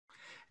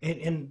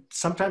And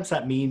sometimes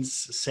that means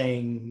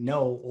saying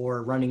no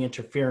or running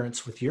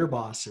interference with your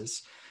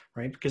bosses,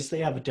 right? Because they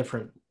have a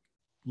different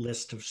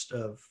list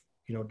of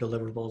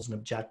deliverables and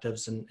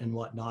objectives and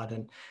whatnot.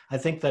 And I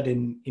think that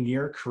in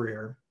your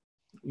career,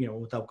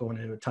 without going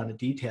into a ton of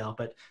detail,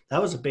 but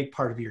that was a big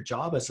part of your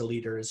job as a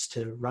leader, is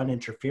to run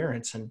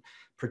interference and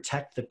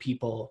protect the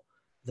people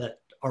that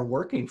are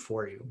working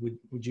for you.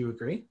 Would you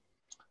agree?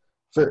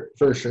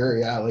 For sure,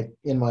 yeah. Like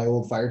in my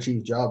old fire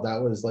chief job,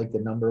 that was like the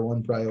number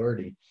one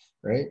priority,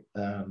 right?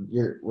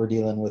 We're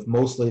dealing with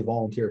mostly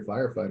volunteer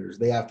firefighters.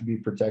 They have to be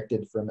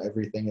protected from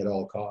everything at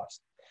all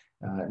costs.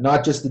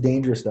 Not just the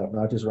dangerous stuff,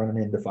 not just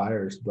running into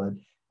fires, but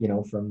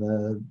from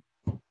the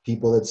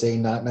people that say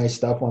not nice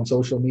stuff on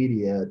social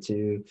media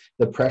to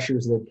the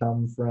pressures that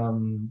come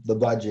from the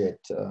budget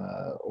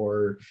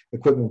or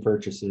equipment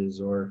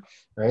purchases, or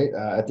right.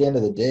 At the end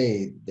of the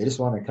day, they just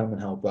want to come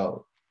and help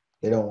out.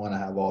 They don't want to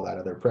have all that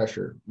other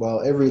pressure.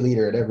 Well, every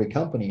leader at every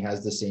company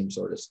has the same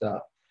sort of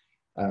stuff.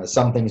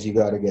 Some things you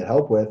got to get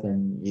help with,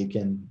 and you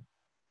can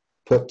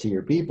put to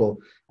your people.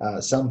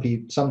 Some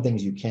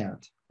things you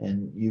can't,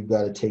 and you've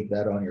got to take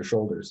that on your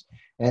shoulders,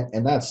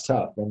 and that's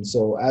tough. And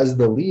so, as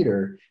the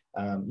leader,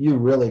 you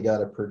really got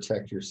to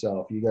protect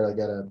yourself. You got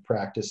to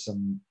practice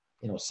some,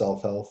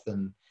 self-health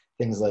and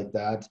things like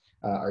that.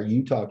 Are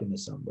you talking to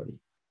somebody,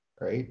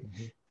 right?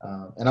 Mm-hmm.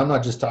 And I'm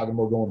not just talking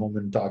about going home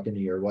and talking to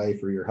your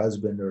wife or your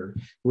husband or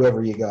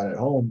whoever you got at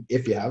home,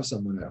 if you have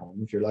someone at home,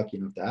 if you're lucky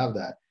enough to have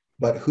that.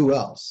 But who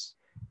else?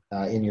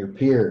 In your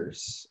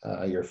peers,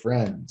 your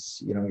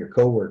friends, your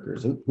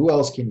coworkers, who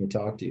else can you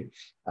talk to?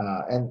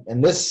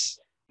 And this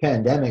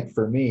pandemic,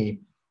 for me,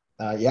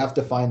 you have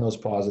to find those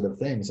positive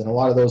things. And a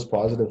lot of those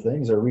positive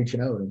things are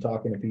reaching out and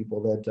talking to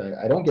people that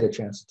I don't get a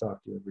chance to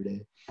talk to every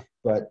day,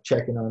 but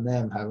checking on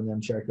them, having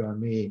them check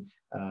on me,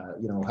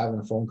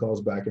 having phone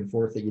calls back and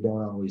forth that you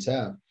don't always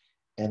have.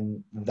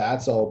 And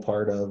that's all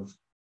part of,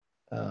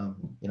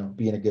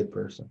 being a good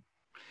person.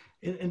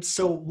 And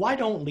so why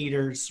don't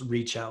leaders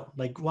reach out?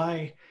 Like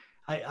why?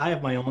 I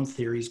have my own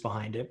theories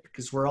behind it,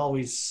 because we're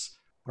always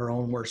our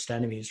own worst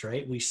enemies,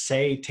 right? We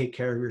say, take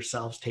care of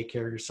yourselves,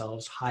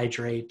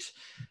 hydrate,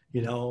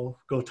 go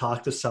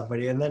talk to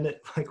somebody. And then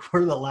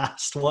we're the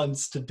last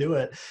ones to do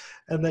it.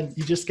 And then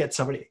you just get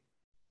somebody,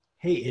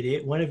 hey,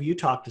 idiot, when have you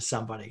talked to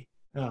somebody?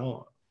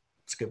 Oh,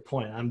 that's a good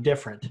point. I'm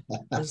different.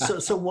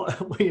 So what,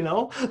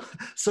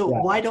 so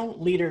Yeah. Why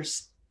don't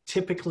leaders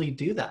typically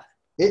do that?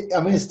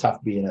 It's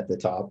tough being at the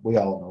top. We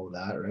all know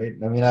that, right?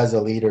 I mean, as a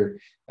leader,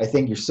 I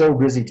think you're so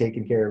busy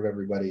taking care of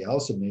everybody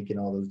else and making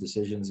all those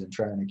decisions and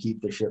trying to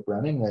keep the ship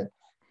running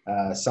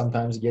that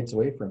sometimes it gets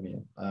away from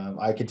you.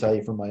 I can tell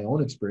you from my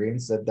own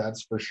experience that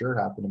that's for sure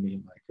happened to me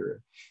in my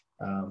career.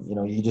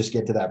 You just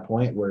get to that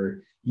point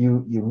where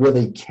you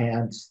really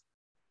can't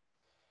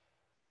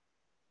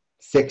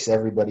fix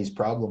everybody's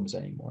problems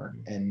anymore,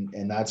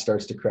 and that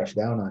starts to crush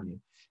down on you.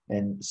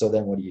 And so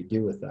then what do you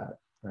do with that?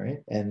 Right.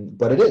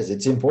 But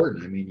it's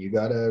important. I mean, you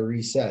got to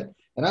reset.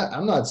 And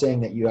I'm not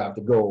saying that you have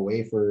to go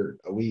away for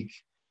a week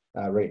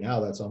right now.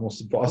 That's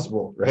almost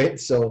impossible. Right.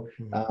 So,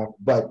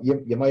 but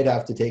you might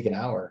have to take an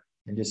hour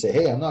and just say,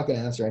 hey, I'm not going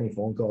to answer any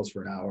phone calls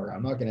for an hour.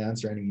 I'm not going to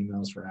answer any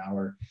emails for an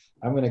hour.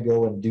 I'm going to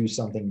go and do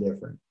something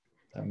different.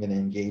 I'm going to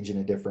engage in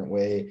a different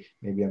way.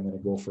 Maybe I'm going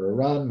to go for a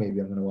run. Maybe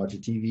I'm going to watch a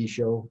TV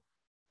show.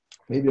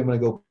 Maybe I'm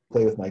going to go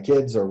play with my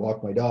kids or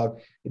walk my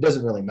dog. It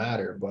doesn't really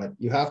matter, but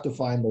you have to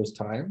find those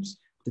times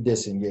to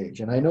disengage.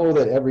 And I know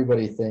that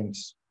everybody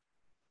thinks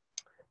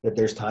that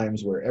there's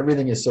times where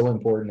everything is so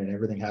important and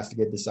everything has to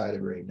get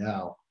decided right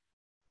now.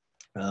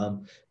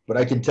 But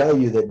I can tell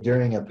you that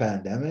during a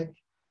pandemic,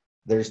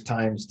 there's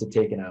times to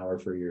take an hour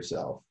for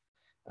yourself.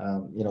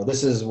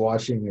 This is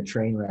watching a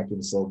train wreck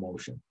in slow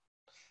motion.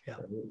 Yeah.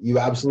 You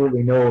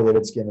absolutely know that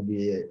it's going to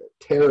be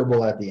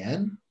terrible at the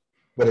end,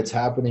 but it's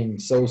happening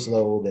so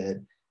slow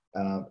that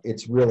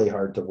it's really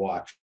hard to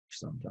watch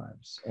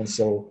sometimes. And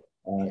so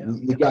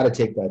you got to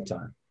take that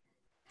time.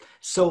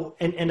 So,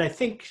 and I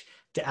think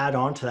to add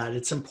on to that,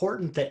 it's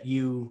important that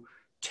you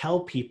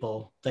tell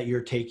people that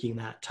you're taking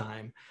that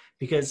time,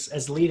 because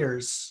as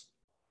leaders,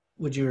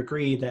 would you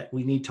agree that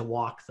we need to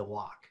walk the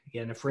walk?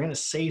 Again, if we're going to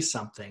say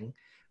something,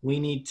 we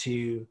need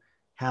to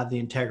have the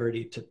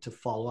integrity to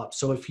follow up.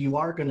 So if you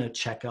are going to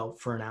check out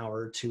for an hour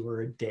or two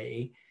or a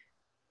day,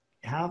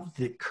 have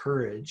the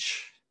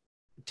courage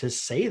to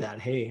say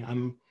that, hey,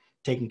 I'm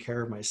taking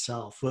care of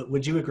myself.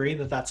 Would you agree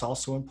that that's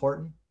also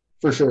important?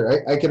 For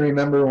sure. I can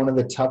remember one of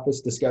the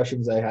toughest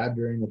discussions I had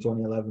during the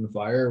 2011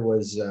 fire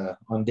was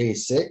on day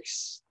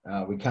 6.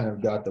 We kind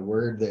of got the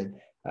word that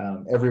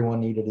everyone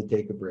needed to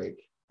take a break.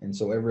 And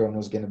so everyone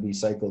was going to be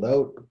cycled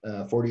out,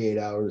 48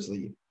 hours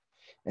leave.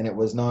 And it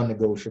was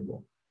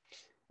non-negotiable.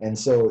 And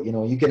so,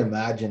 you can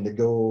imagine to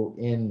go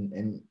in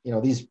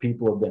and, these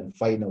people have been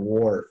fighting a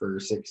war for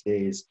 6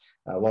 days.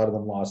 A lot of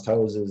them lost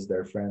houses,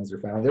 their friends, their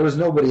family. There was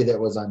nobody that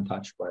was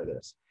untouched by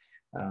this.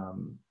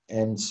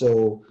 And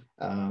so,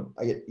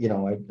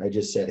 I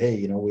just said,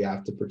 hey, we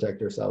have to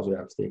protect ourselves. We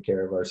have to take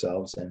care of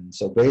ourselves. And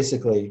so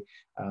basically,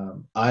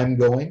 I'm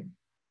going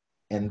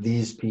and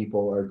these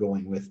people are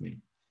going with me.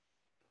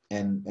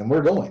 and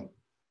we're going,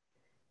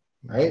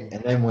 right? Mm-hmm.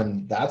 And then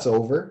when that's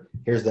over,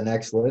 here's the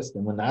next list.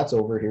 And when that's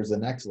over, here's the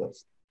next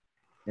list.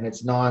 And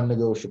it's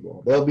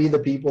non-negotiable. There'll be the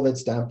people that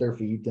stamp their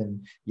feet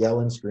and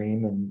yell and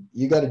scream, and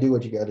you got to do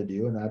what you got to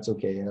do, and that's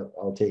okay.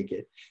 I'll take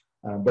it.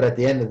 But at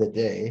the end of the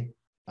day,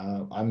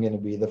 I'm going to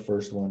be the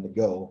first one to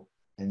go.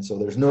 And so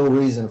there's no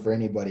reason for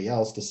anybody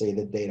else to say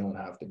that they don't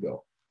have to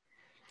go.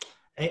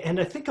 And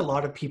I think a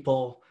lot of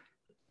people,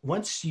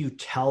 once you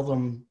tell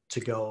them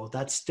to go,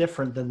 that's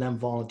different than them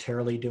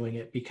voluntarily doing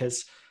it,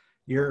 because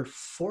you're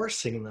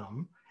forcing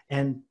them.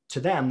 And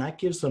to them, that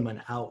gives them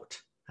an out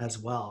as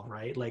well,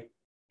 right? Like,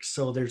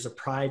 so there's a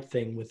pride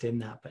thing within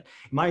that. But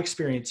in my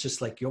experience,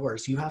 just like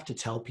yours, you have to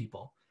tell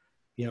people,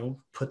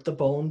 put the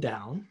bone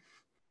down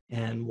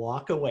and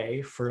walk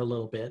away for a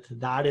little bit.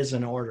 That is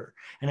an order.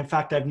 And in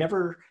fact, I've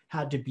never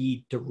had to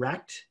be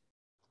direct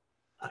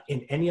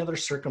in any other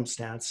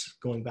circumstance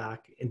going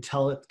back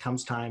until it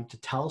comes time to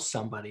tell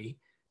somebody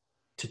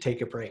to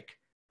take a break.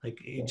 Like,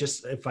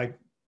 just if I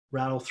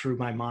rattle through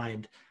my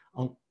mind,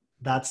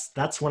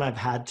 that's when I've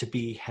had to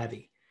be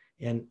heavy.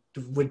 And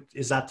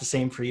is that the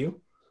same for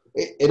you?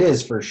 It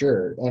is, for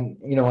sure. And,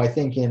 I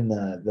think in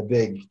the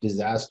big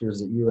disasters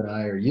that you and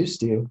I are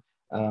used to,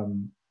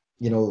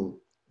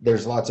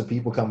 there's lots of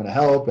people coming to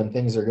help and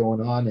things are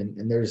going on,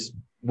 and there's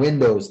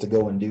windows to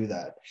go and do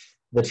that.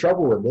 The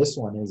trouble with this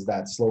one is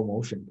that slow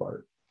motion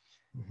part.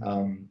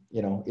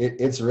 Mm-hmm.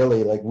 It's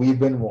really like we've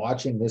been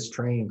watching this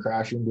train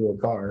crash into a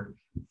car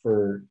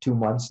for 2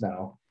 months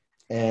now.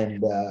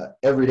 And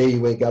every day you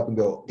wake up and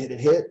go, did it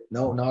hit?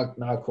 No,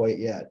 not quite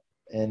yet.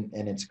 And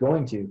it's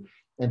going to.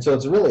 And so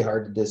it's really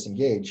hard to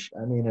disengage.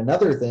 I mean,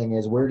 another thing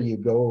is, where do you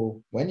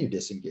go when you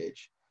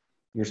disengage?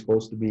 You're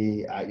supposed to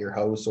be at your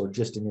house or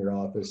just in your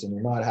office, and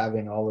you're not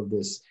having all of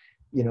this,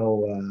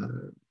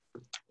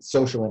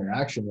 social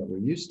interaction that we're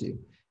used to.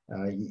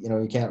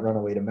 You can't run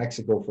away to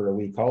Mexico for a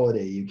week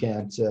holiday. You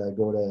can't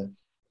go to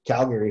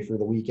Calgary for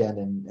the weekend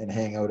and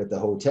hang out at the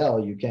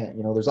hotel. You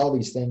can't, there's all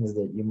these things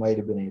that you might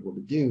have been able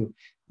to do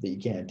that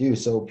you can't do.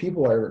 So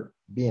people are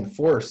being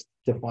forced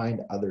to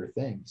find other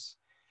things.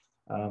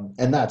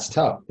 And that's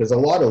tough, because a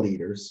lot of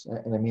leaders,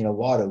 and I mean a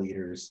lot of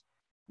leaders,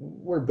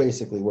 we're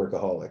basically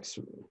workaholics.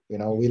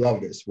 We love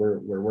this. We're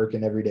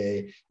working every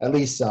day, at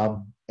least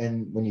some.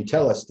 And when you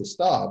tell us to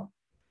stop,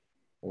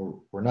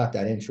 we're not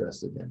that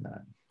interested in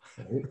that.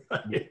 Right?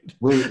 Right.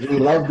 We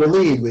love to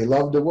lead. We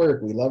love to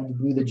work. We love to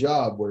do the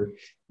job. We're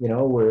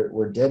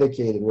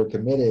dedicated. We're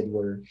committed.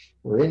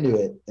 We're into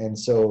it. And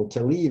so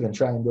to leave and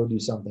try and go do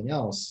something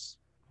else,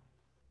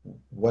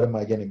 what am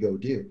I going to go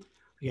do?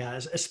 Yeah,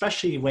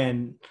 especially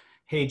when,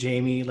 hey,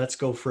 Jamie, let's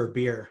go for a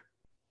beer.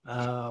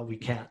 We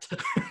can't.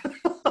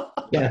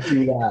 Can't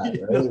do that,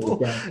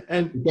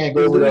 right? We can't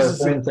go over to our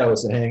friend's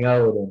house and hang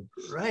out. And,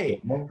 right.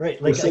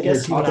 Like, I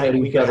guess you and I,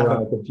 we could have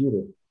on a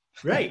computer.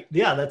 Right.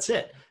 Yeah, that's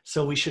it.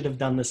 So we should have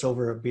done this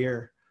over a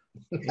beer,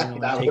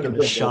 and taken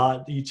a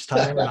shot each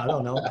time, or I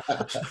don't know.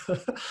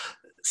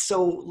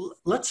 So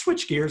let's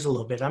switch gears a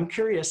little bit. I'm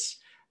curious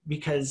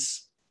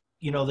because,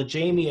 the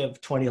Jamie of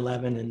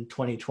 2011 and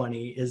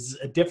 2020 is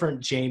a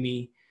different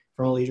Jamie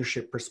from a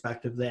leadership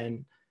perspective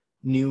than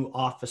new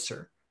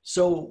officer.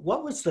 So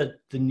what was the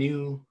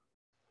new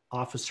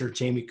officer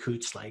Jamie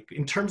Coutts like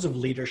in terms of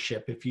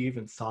leadership, if you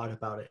even thought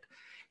about it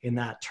in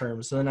that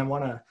terms? So then I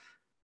want to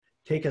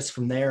take us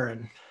from there,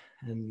 and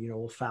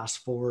we'll fast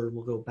forward,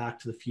 we'll go back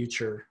to the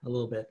future a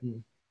little bit.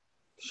 And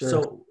sure.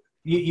 So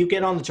you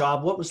get on the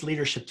job. What was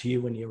leadership to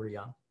you when you were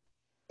young?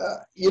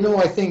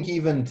 I think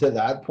even to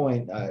that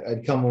point,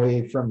 I'd come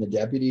away from the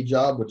deputy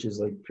job, which is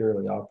like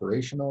purely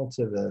operational,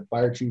 to the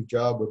fire chief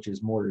job, which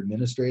is more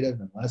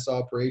administrative and less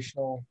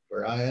operational,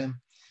 where I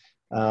am.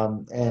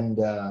 And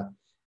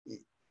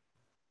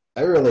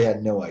I really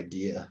had no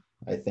idea,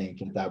 I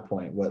think, at that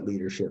point, what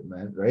leadership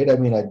meant, right? I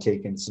mean, I'd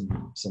taken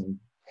some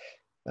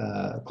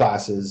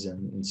classes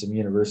and some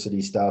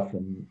university stuff,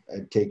 and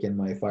I'd taken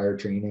my fire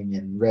training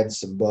and read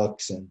some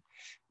books and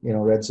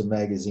read some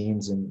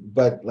magazines,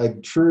 but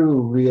like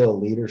true real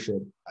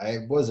leadership, I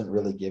wasn't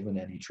really given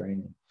any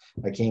training.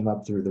 I came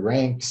up through the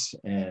ranks,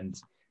 and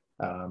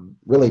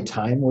really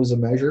time was a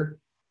measure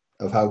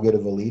of how good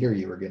of a leader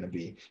you were going to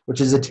be,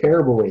 which is a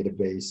terrible way to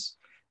base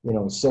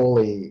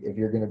solely if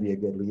you're going to be a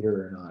good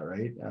leader or not,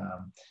 right?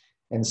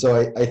 And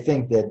so I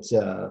think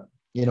that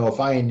if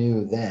I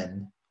knew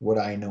then what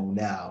I know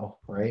now,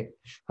 right?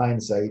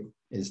 Hindsight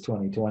is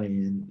 2020,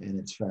 and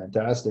it's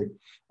fantastic.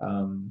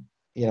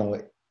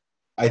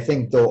 I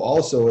think though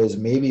also is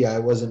maybe I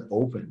wasn't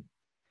open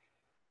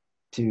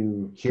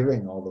to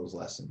hearing all those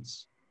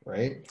lessons,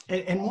 right?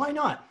 And why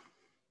not?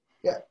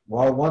 Yeah,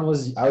 well, one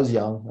was I was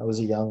young. I was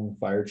a young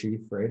fire chief,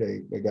 right?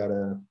 I got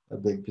a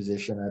big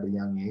position at a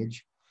young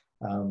age.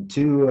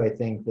 Two, I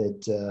think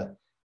that,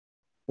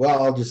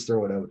 I'll just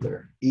throw it out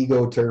there.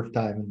 Ego, turf,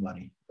 time, and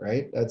money,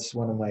 right? That's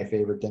one of my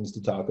favorite things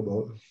to talk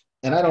about.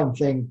 And I don't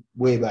think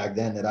way back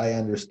then that I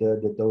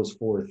understood that those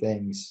four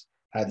things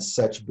had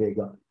such big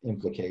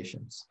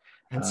implications.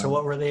 And so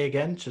what were they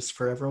again, just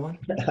for everyone?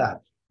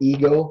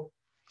 Ego,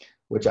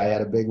 which I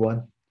had a big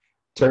one.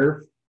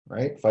 Turf,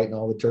 right? Fighting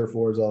all the turf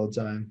wars all the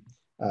time.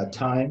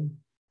 Time,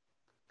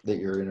 that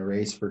you're in a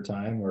race for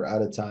time or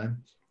out of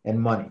time, and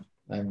money.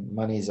 And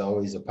money is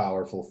always a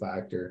powerful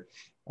factor.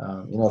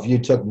 If you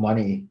took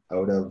money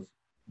out of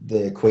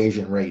the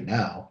equation right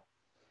now,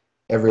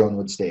 everyone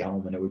would stay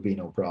home and it would be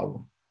no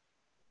problem.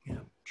 Yeah,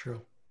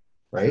 true.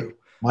 Right? True.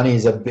 Money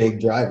is a big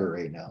driver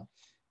right now.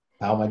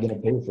 How am I going to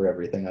pay for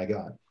everything I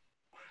got?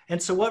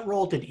 And so what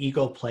role did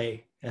ego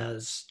play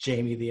as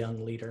Jamie, the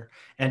young leader?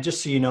 And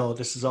just so you know,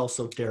 this is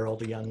also Daryl,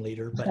 the young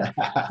leader, but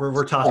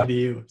we're talking to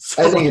you.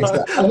 So. I think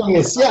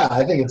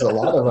it's a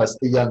lot of us,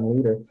 the young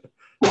leader.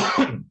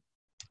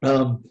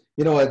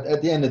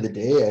 At the end of the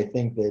day, I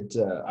think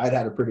that I'd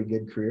had a pretty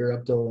good career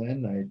up till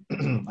then.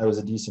 I was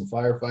a decent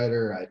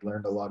firefighter. I'd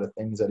learned a lot of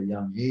things at a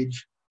young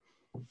age.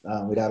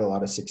 We'd had a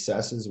lot of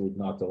successes. We'd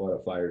knocked a lot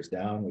of fires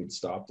down. We'd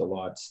stopped a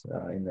lot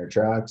in their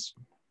tracks.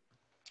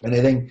 And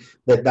I think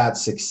that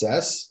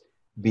success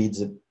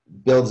builds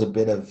a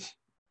bit of,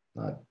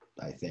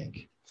 I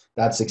think,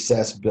 that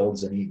success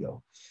builds an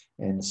ego.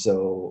 And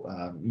so,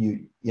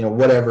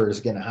 whatever is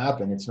going to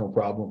happen, it's no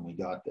problem. We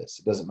got this.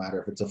 It doesn't matter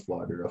if it's a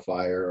flood or a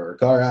fire or a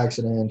car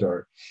accident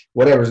or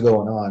whatever's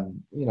going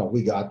on,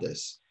 we got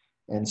this.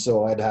 And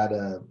so I'd had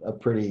a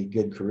pretty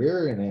good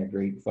career and a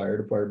great fire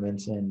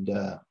department, and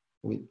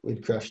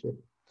we'd crushed it,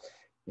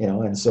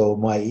 and so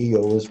my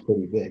ego was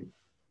pretty big.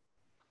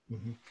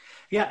 Mm-hmm.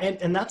 Yeah.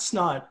 And that's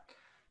not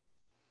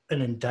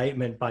an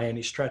indictment by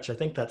any stretch. I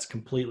think that's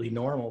completely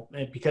normal,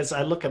 because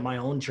I look at my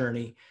own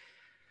journey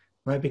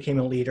when I became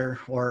a leader,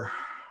 or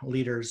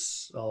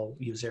leaders, I'll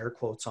use air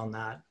quotes on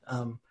that.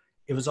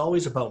 It was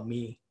always about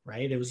me,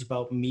 right? It was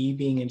about me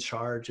being in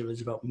charge. It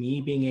was about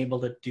me being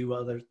able to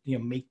do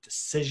make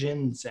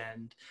decisions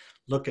and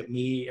look at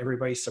me.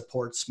 Everybody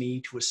supports me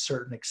to a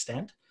certain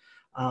extent.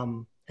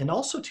 And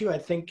also too, I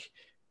think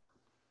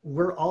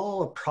we're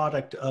all a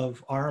product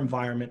of our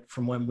environment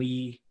from when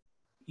the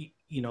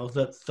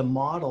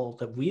model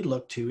that we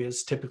look to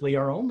is typically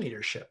our own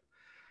leadership.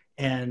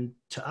 And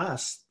to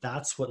us,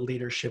 that's what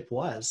leadership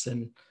was.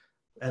 And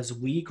as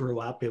we grew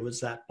up, it was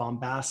that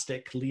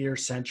bombastic,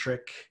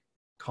 leader-centric,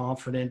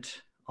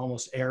 confident,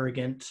 almost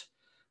arrogant,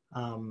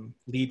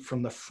 lead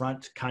from the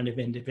front kind of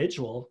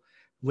individual,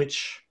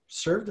 which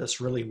served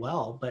us really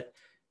well. But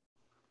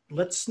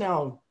let's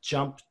now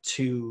jump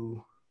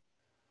to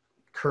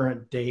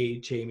current day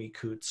Jamie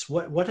Coutts.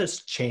 What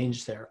has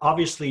changed there?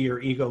 Obviously,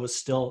 your ego is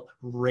still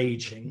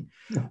raging,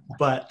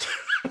 but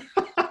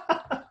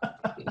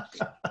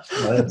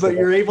but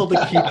you're able to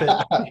keep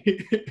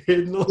it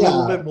in a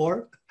little bit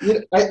more.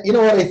 What?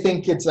 I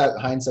think it's that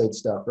hindsight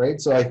stuff, right?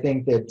 So I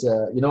think that,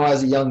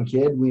 as a young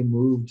kid, we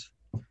moved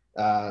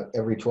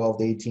every 12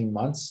 to 18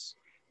 months.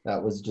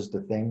 That was just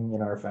a thing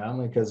in our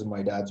family because of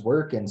my dad's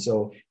work. And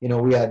so,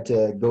 we had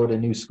to go to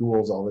new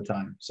schools all the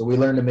time. So we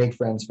learned to make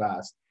friends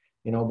fast.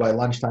 By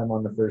lunchtime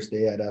on the first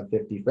day, I'd have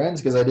 50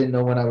 friends because I didn't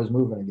know when I was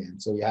moving again.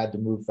 So you had to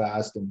move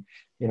fast. And,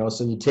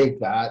 so you take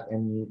that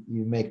and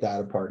you make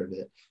that a part of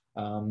it.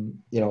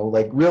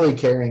 Like really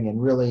caring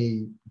and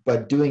really,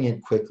 but doing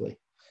it quickly,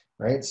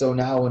 right? So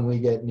now when we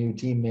get new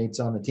teammates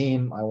on the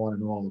team, I want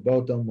to know all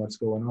about them, what's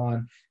going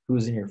on,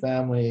 who's in your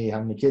family,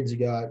 how many kids you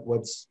got,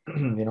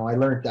 I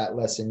learned that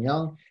lesson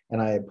young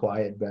and I apply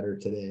it better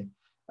today.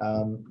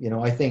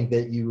 I think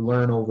that you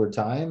learn over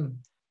time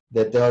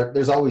that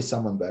there's always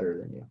someone better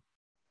than you,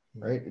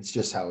 right? It's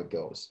just how it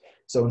goes.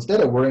 So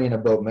instead of worrying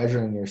about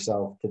measuring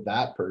yourself to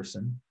that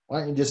person, why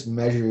don't you just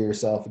measure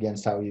yourself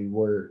against how you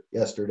were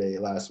yesterday,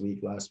 last week,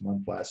 last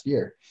month, last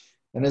year?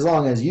 And as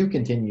long as you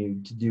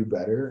continue to do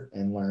better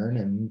and learn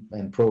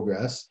and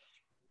progress,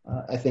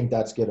 I think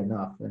that's good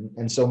enough.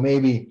 And so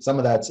maybe some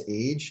of that's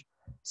age,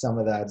 some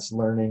of that's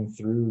learning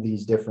through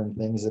these different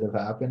things that have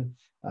happened.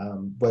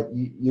 But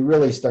you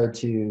really start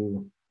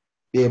to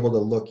be able to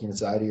look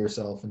inside of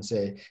yourself and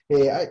say,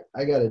 hey,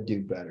 I got to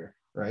do better,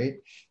 right?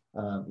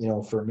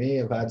 For me,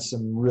 I've had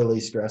some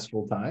really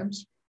stressful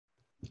times.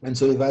 And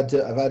so I've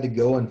had to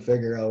go and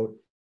figure out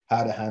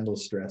how to handle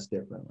stress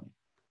differently,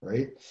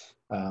 right?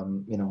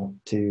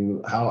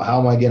 To how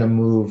am I going to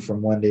move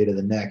from one day to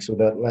the next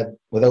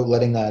without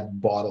letting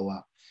that bottle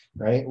up,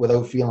 right?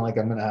 Without feeling like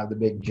I'm going to have the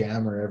big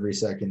jammer every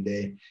second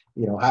day.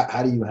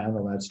 How do you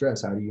handle that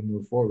stress? How do you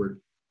move forward?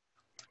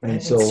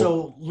 And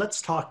so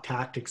let's talk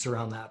tactics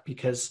around that,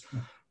 because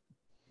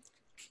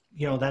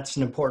that's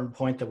an important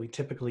point that we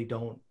typically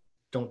don't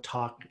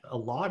talk a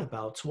lot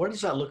about. So what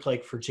does that look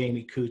like for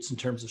Jamie Coutts in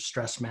terms of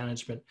stress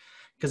management?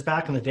 Because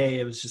back in the day,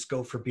 it was just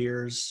go for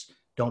beers,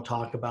 don't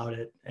talk about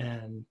it,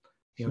 and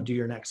do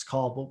your next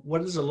call. But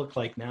what does it look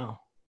like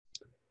now?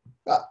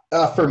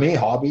 For me,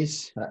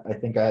 hobbies. I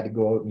think I had to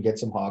go out and get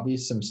some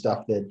hobbies, some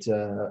stuff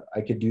that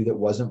I could do that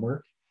wasn't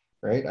work,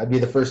 right? I'd be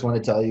the first one to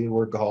tell you,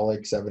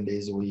 workaholic, 7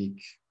 days a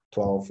week,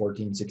 12,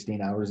 14,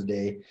 16 hours a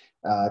day,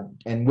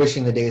 and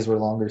wishing the days were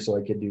longer so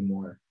I could do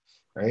more.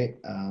 Right.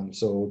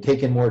 So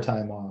taking more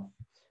time off,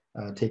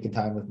 taking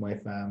time with my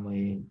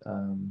family,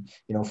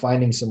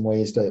 finding some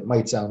ways to, it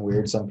might sound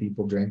weird. Some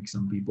people drink,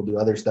 some people do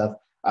other stuff.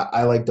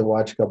 I like to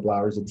watch a couple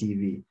hours of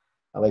TV.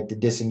 I like to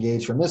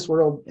disengage from this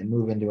world and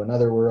move into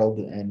another world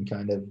and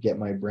kind of get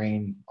my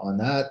brain on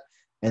that,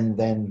 and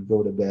then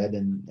go to bed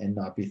and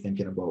not be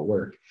thinking about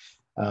work.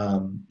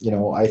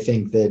 I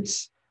think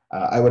that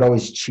I would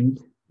always cheat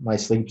my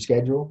sleep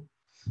schedule,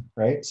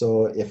 right?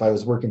 So if I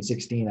was working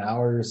 16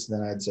 hours,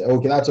 then I'd say,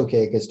 okay, that's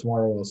okay, because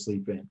tomorrow I'll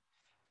sleep in.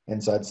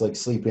 And so I'd like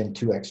sleep in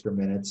 2 extra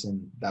minutes,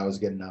 and that was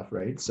good enough,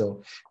 right?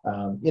 So,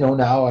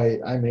 now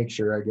I make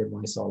sure I get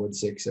my solid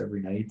 6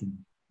 every night,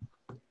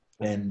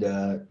 and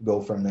go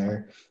from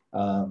there.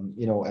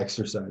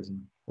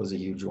 Exercising was a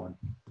huge one,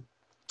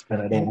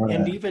 and I don't want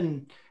And to.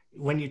 even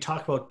when you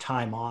talk about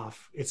time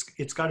off,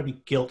 it's got to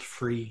be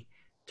guilt-free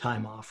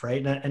time off,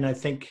 right? And I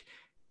think,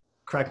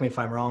 correct me if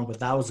I'm wrong, but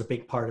that was a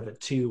big part of it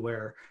too,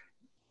 where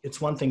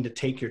it's one thing to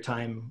take your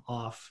time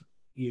off.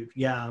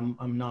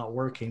 I'm not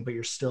working, but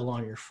you're still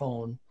on your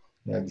phone.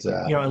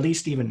 Exactly. At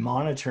least even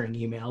monitoring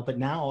email. But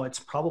now it's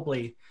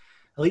probably,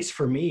 at least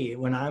for me,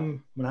 when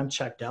I'm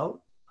checked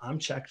out, I'm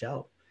checked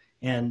out.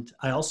 And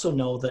I also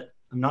know that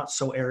I'm not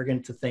so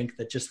arrogant to think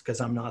that just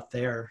because I'm not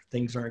there,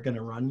 things aren't going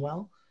to run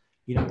well,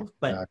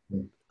 but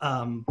Exactly.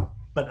 um,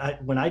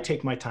 when I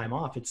take my time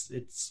off,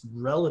 it's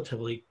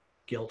relatively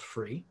guilt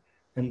free.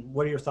 And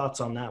what are your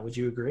thoughts on that? Would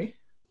you agree?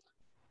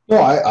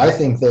 No, I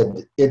think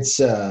that it's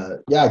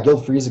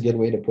guilt free is a good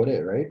way to put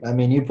it, right? I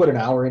mean, you put an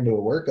hour into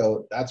a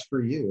workout, that's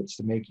for you. It's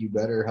to make you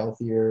better,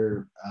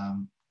 healthier, a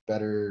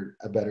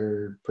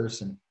better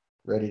person,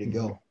 ready to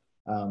Mm-hmm.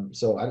 go.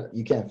 So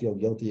you can't feel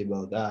guilty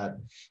about that.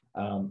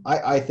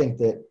 I think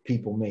that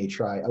people may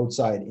try,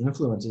 outside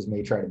influences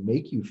may try to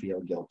make you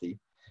feel guilty,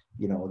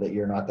 that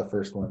you're not the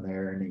first one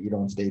there and that you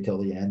don't stay till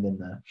the end.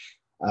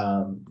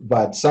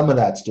 But some of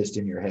that's just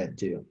in your head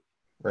too,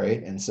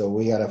 right? And so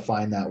we got to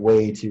find that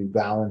way to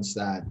balance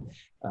that.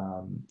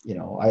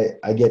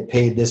 I get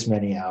paid this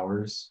many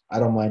hours. I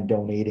don't mind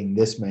donating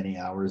this many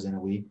hours in a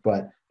week,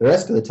 but the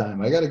rest of the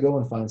time I got to go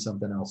and find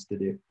something else to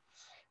do,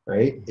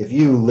 right? If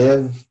you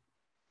live,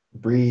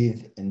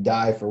 breathe, and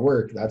die for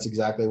work, that's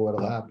exactly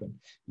what'll happen.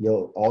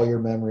 All your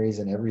memories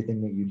and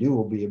everything that you do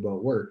will be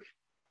about work.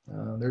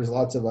 There's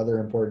lots of other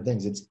important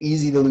things. It's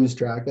easy to lose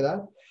track of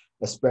that,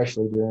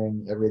 especially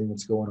during everything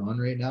that's going on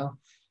right now.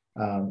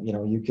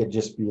 You could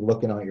just be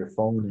looking at your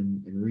phone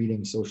and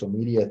reading social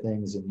media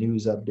things and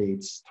news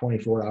updates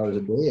 24 hours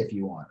a day if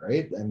you want,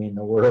 right? I mean,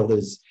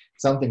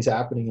 something's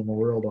happening in the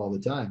world all the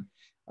time.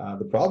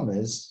 The problem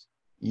is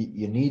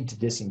you need to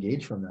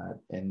disengage from that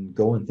and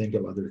go and think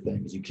of other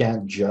things. You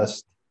can't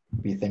just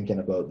be thinking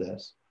about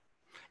this.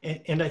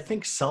 And I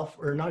think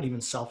or not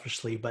even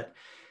selfishly, but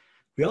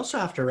we also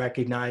have to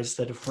recognize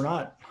that if we're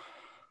not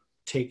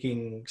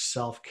taking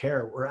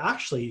self-care, we're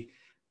actually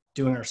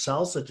doing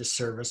ourselves a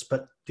disservice,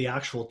 but the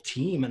actual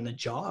team and the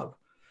job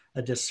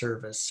a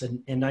disservice.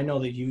 And I know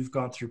that you've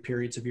gone through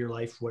periods of your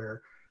life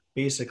where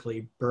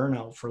basically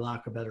burnout, for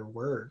lack of a better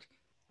word.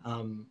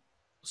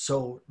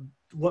 So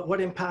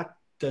what impact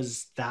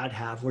does that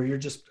have, where you're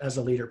just, as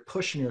a leader,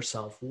 pushing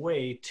yourself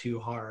way too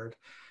hard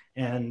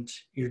and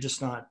you're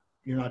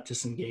not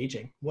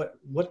disengaging?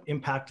 What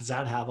impact does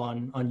that have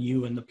on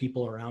you and the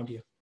people around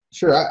you?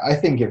 Sure. I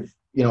think if,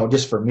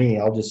 just for me,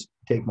 I'll just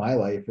take my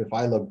life. If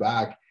I look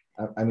back,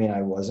 I mean,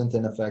 I wasn't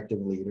an effective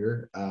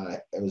leader. I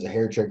was a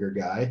hair trigger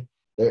guy.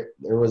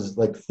 There was,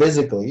 like,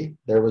 physically,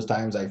 there was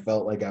times I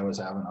felt like I was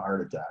having a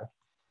heart attack.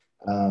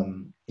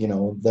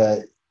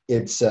 That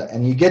it's,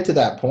 and you get to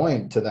that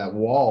point, to that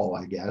wall,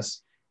 I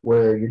guess,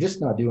 where you're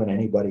just not doing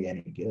anybody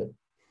any good.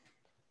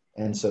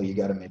 And so you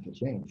got to make a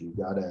change. You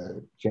got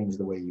to change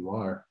the way you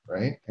are,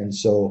 right? And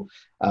so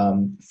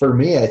for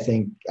me, I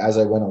think as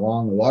I went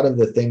along, a lot of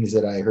the things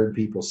that I heard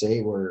people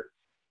say were,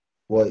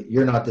 well,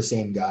 you're not the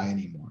same guy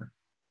anymore,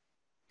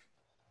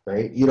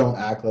 right? You don't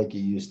act like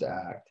you used to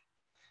act.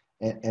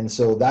 And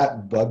so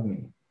that bugged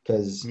me,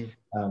 because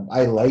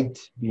I liked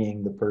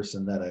being the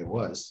person that I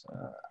was.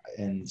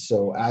 And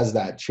so as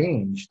that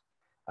changed,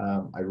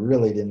 I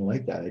really didn't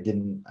like that. I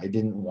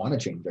didn't want to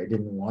change. I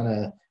didn't want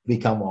to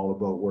become all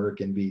about work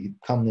and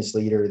become this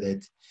leader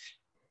that,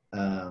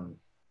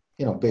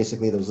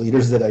 basically those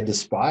leaders that I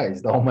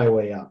despised all my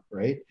way up,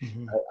 right?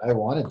 Mm-hmm. I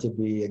wanted to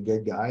be a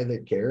good guy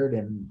that cared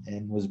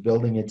and was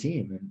building a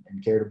team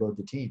and cared about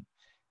the team.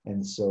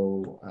 And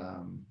so,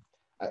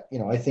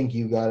 I think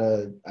you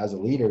gotta, as a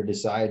leader,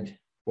 decide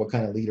what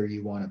kind of leader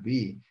you want to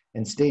be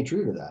and stay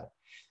true to that.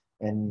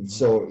 And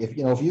so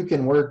if you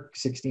can work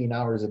 16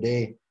 hours a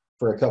day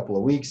for a couple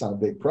of weeks on a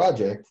big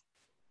project,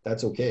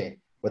 that's okay.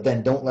 But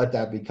then don't let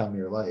that become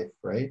your life,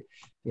 right?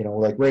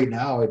 Like right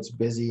now it's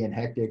busy and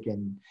hectic,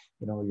 and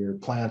your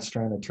plant's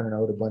trying to turn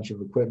out a bunch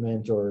of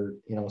equipment, or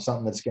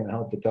something that's going to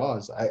help the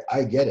cause.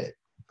 I get it.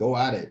 Go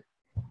at it.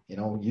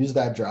 Use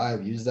that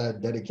drive, use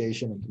that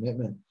dedication and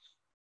commitment,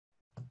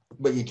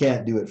 but you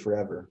can't do it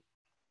forever.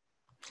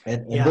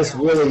 And Yeah, this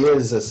really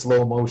is a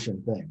slow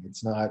motion thing.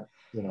 It's not,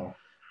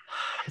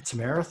 it's a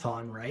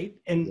marathon, right?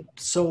 And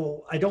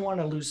so I don't want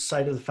to lose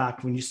sight of the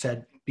fact when you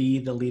said be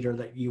the leader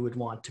that you would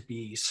want to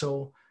be.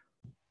 So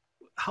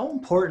how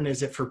important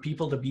is it for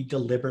people to be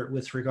deliberate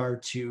with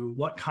regard to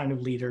what kind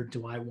of leader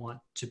do I want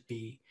to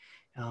be?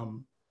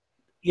 Um,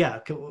 yeah,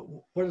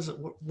 what is it?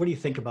 What do you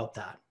think about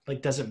that?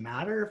 Like, does it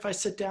matter if I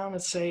sit down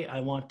and say I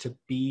want to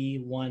be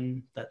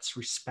one that's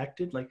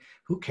respected? Like,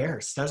 who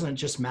cares? Doesn't it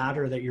just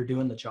matter that you're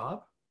doing the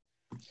job?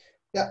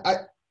 Yeah,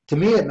 to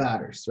me it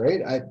matters,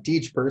 right? To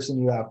each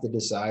person, you have to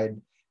decide.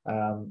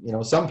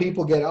 Some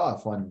people get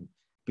off on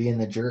being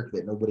the jerk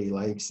that nobody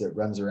likes, that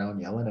runs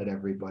around yelling at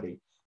everybody.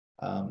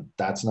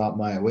 That's not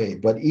my way,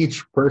 but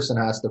each person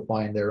has to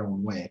find their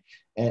own way.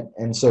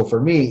 And so for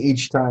me,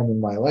 each time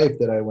in my life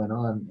that I went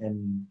on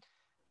and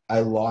I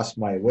lost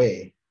my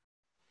way,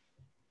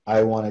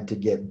 I wanted to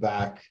get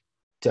back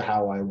to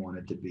how I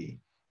wanted to be.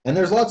 And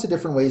there's lots of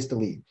different ways to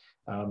lead.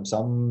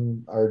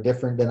 Some are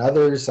different than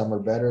others. Some are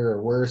better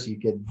or worse. You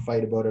could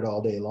fight about it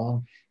all day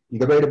long. You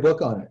could write a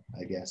book on it,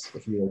 I guess,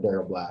 if you were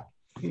Daryl Black.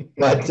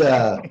 But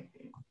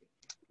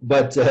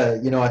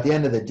at the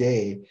end of the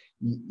day,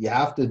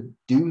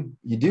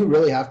 you do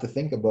really have to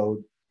think about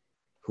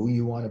who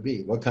you want to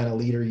be, what kind of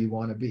leader you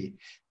want to be.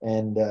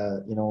 And,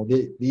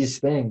 these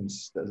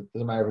things, doesn't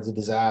matter if it's a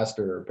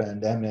disaster or a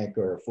pandemic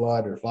or a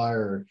flood or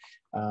fire,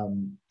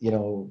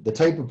 the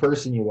type of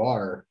person you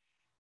are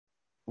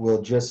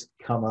will just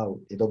come out.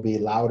 It'll be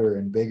louder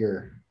and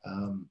bigger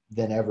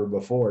than ever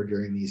before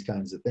during these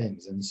kinds of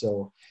things. And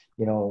so,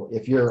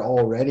 if you're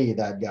already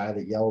that guy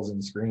that yells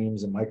and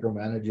screams and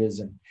micromanages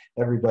and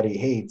everybody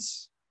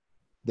hates,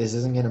 this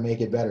isn't going to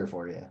make it better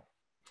for you.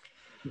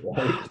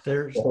 Right?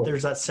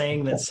 There's that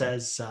saying that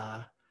says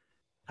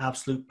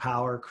absolute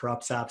power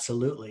corrupts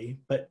absolutely.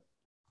 But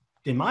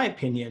in my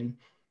opinion,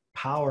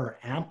 power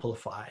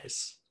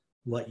amplifies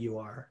what you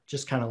are,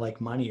 just kind of like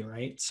money,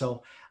 right?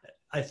 So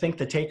I think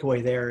the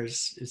takeaway there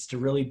is to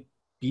really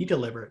be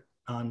deliberate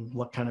on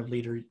what kind of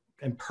leader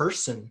and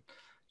person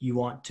you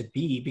want to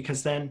be,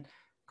 because then,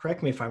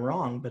 correct me if I'm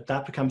wrong, but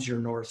that becomes your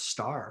North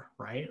Star,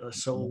 right?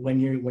 So when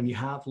you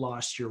have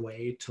lost your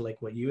way, to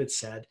like what you had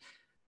said,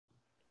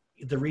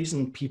 the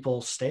reason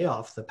people stay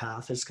off the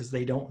path is because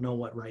they don't know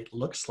what right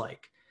looks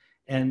like.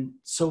 And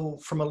so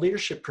from a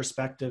leadership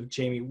perspective,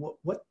 Jamie,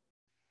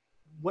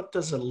 what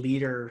does a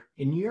leader,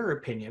 in your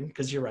opinion,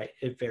 because you're right,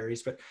 it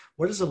varies, but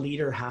what does a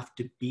leader have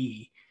to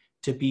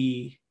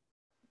be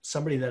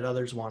somebody that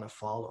others want to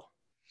follow?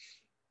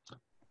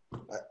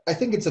 I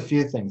think it's a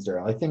few things,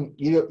 Daryl. I think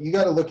you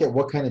got to look at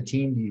what kind of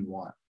team do you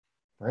want,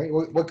 right?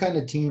 What kind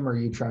of team are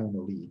you trying to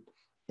lead?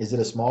 Is it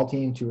a small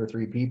team, 2 or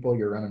 3 people?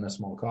 You're running a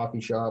small coffee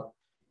shop.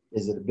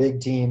 Is it a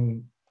big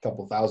team, a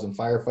couple thousand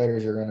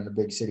firefighters? You're running a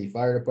big city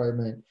fire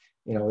department.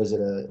 Is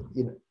it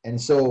and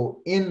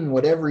so in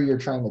whatever you're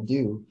trying to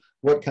do,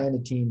 what kind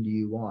of team do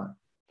you want?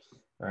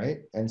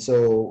 Right. And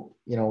so,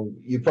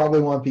 you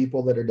probably want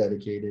people that are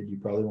dedicated. You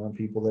probably want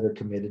people that are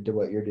committed to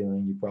what you're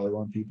doing. You probably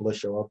want people to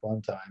show up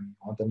on time. You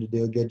want them to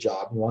do a good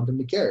job. You want them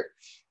to care.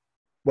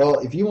 Well,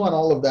 if you want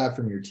all of that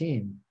from your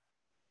team,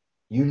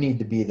 you need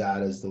to be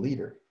that as the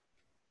leader.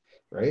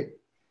 Right.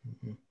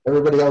 Mm-hmm.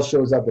 Everybody else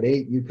shows up at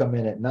 8. You come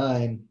in at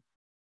 9.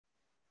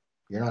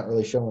 You're not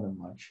really showing them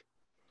much.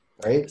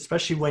 Right.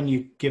 Especially when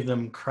you give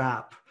them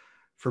crap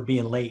for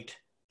being late.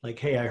 Like,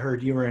 hey, I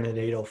heard you were in at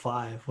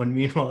 8:05. When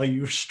meanwhile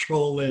you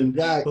stroll in with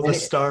a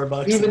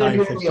Starbucks. Even if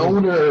you're the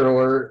owner,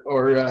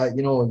 or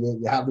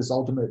you have this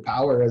ultimate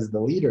power as the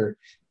leader,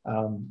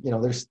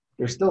 there's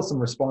still some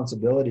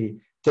responsibility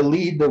to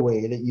lead the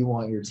way that you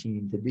want your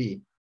team to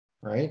be,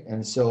 right?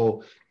 And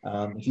so,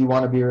 if you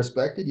want to be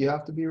respected, you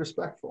have to be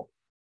respectful,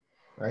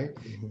 right?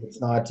 Mm-hmm.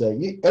 It's not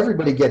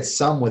everybody gets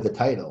some with a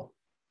title,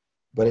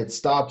 but it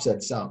stops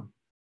at some.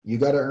 You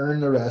got to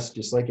earn the rest,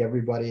 just like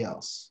everybody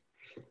else.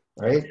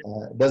 Right?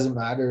 It doesn't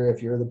matter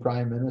if you're the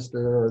prime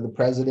minister or the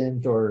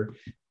president or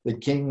the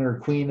king or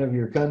queen of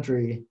your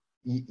country,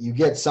 you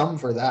get some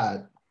for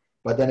that.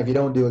 But then if you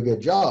don't do a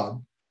good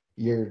job,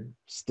 you're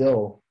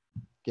still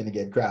going to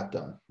get crapped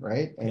on,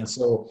 right? And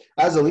so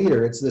as a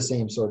leader, it's the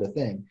same sort of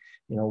thing.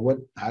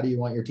 How do you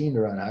want your team to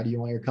run? How do you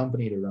want your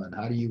company to run?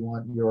 How do you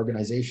want your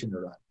organization to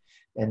run?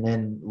 And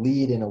then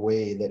lead in a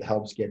way that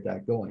helps get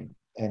that going.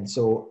 And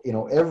so,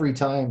 every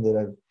time that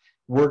I've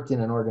worked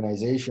in an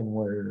organization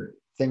where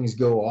things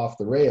go off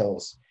the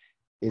rails,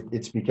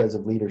 it's because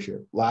of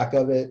leadership, lack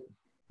of it,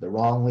 the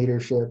wrong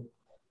leadership,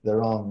 the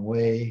wrong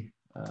way,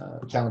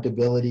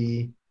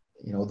 accountability,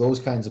 those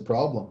kinds of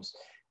problems.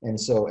 And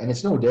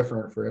it's no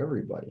different for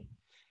everybody,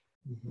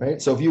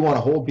 right? So if you want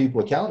to hold people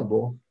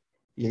accountable,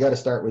 you got to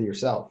start with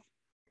yourself.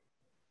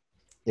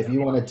 If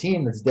you want a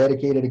team that's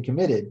dedicated and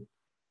committed,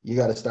 you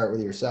got to start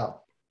with yourself,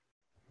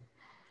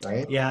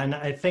 right? Yeah, and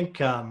I think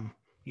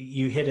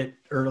you hit it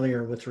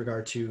earlier with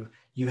regard to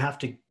you have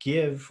to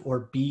give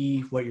or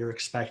be what you're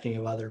expecting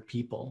of other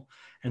people.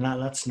 And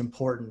that's an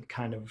important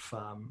kind of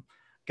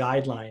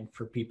guideline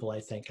for people,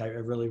 I think. I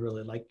really,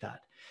 really like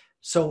that.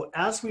 So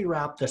as we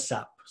wrap this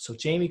up, so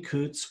Jamie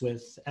Coutts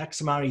with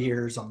X amount of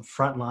years on the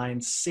front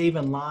lines,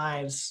 saving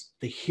lives,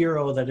 the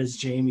hero that is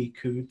Jamie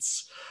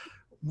Coutts.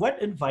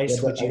 What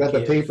advice would you give? I got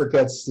the paper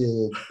cuts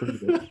to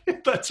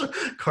That's a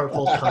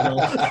carpal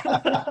tunnel.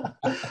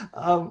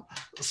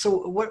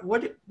 So what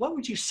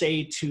would you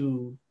say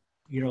to,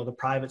 the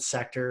private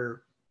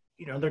sector,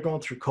 they're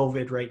going through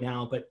COVID right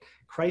now, but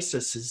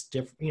crisis is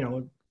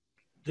different.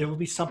 There will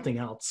be something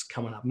else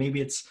coming up.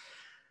 Maybe it's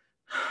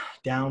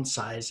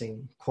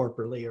downsizing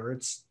corporately, or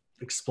it's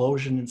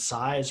explosion in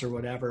size or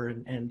whatever.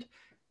 And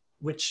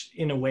which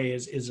in a way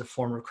is a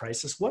form of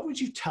crisis. What would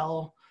you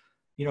tell,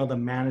 the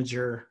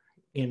manager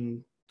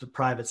in the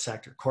private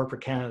sector,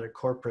 corporate Canada,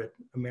 corporate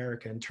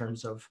America, in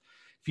terms of,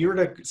 if you were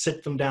to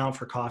sit them down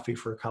for coffee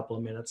for a couple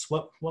of minutes,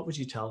 what would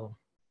you tell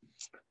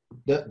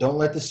them? Don't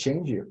let this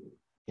change you.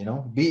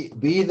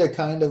 Be the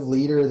kind of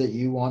leader that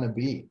you want to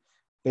be.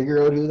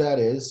 Figure out who that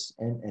is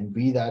and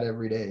be that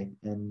every day.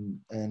 And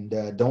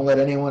don't let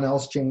anyone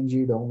else change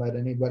you. Don't let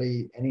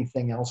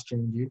anything else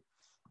change you.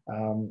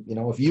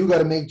 If you got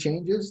to make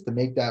changes to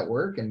make that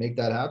work and make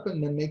that happen,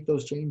 then make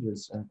those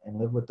changes and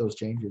live with those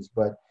changes.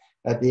 But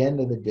at the end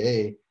of the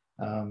day,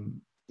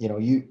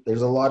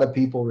 there's a lot of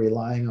people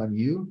relying on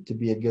you to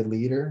be a good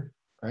leader,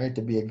 right?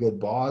 To be a good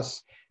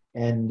boss.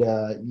 And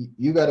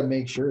you got to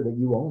make sure that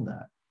you own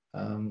that.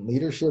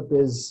 Leadership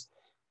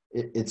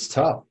it's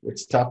tough.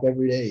 It's tough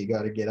every day. You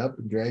got to get up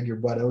and drag your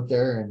butt out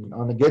there. And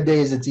on the good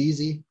days, it's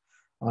easy.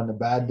 On the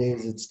bad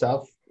days, it's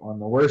tough. On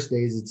the worst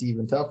days, it's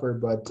even tougher.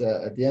 But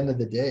at the end of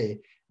the day,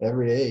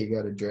 every day, you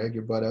got to drag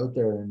your butt out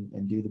there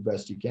and do the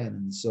best you can.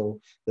 And so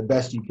the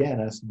best you can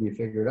has to be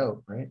figured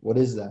out, right? What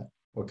is that?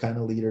 What kind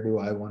of leader do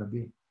I want to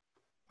be?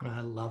 I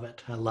love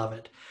it. I love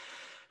it.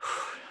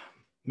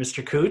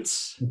 Mr.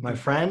 Coutts, my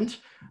friend,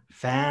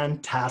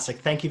 fantastic.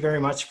 Thank you very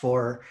much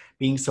for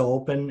being so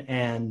open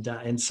and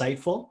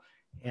insightful.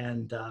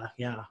 And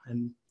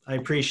and I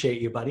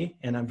appreciate you, buddy.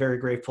 And I'm very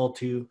grateful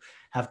to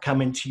have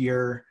come into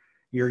your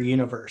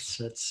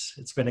universe.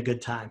 It's been a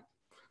good time.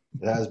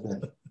 It has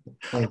been.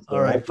 Thanks.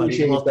 All right,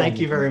 buddy. Well, thank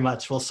you very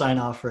much. We'll sign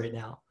off right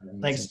now.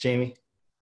 Thanks, Jamie.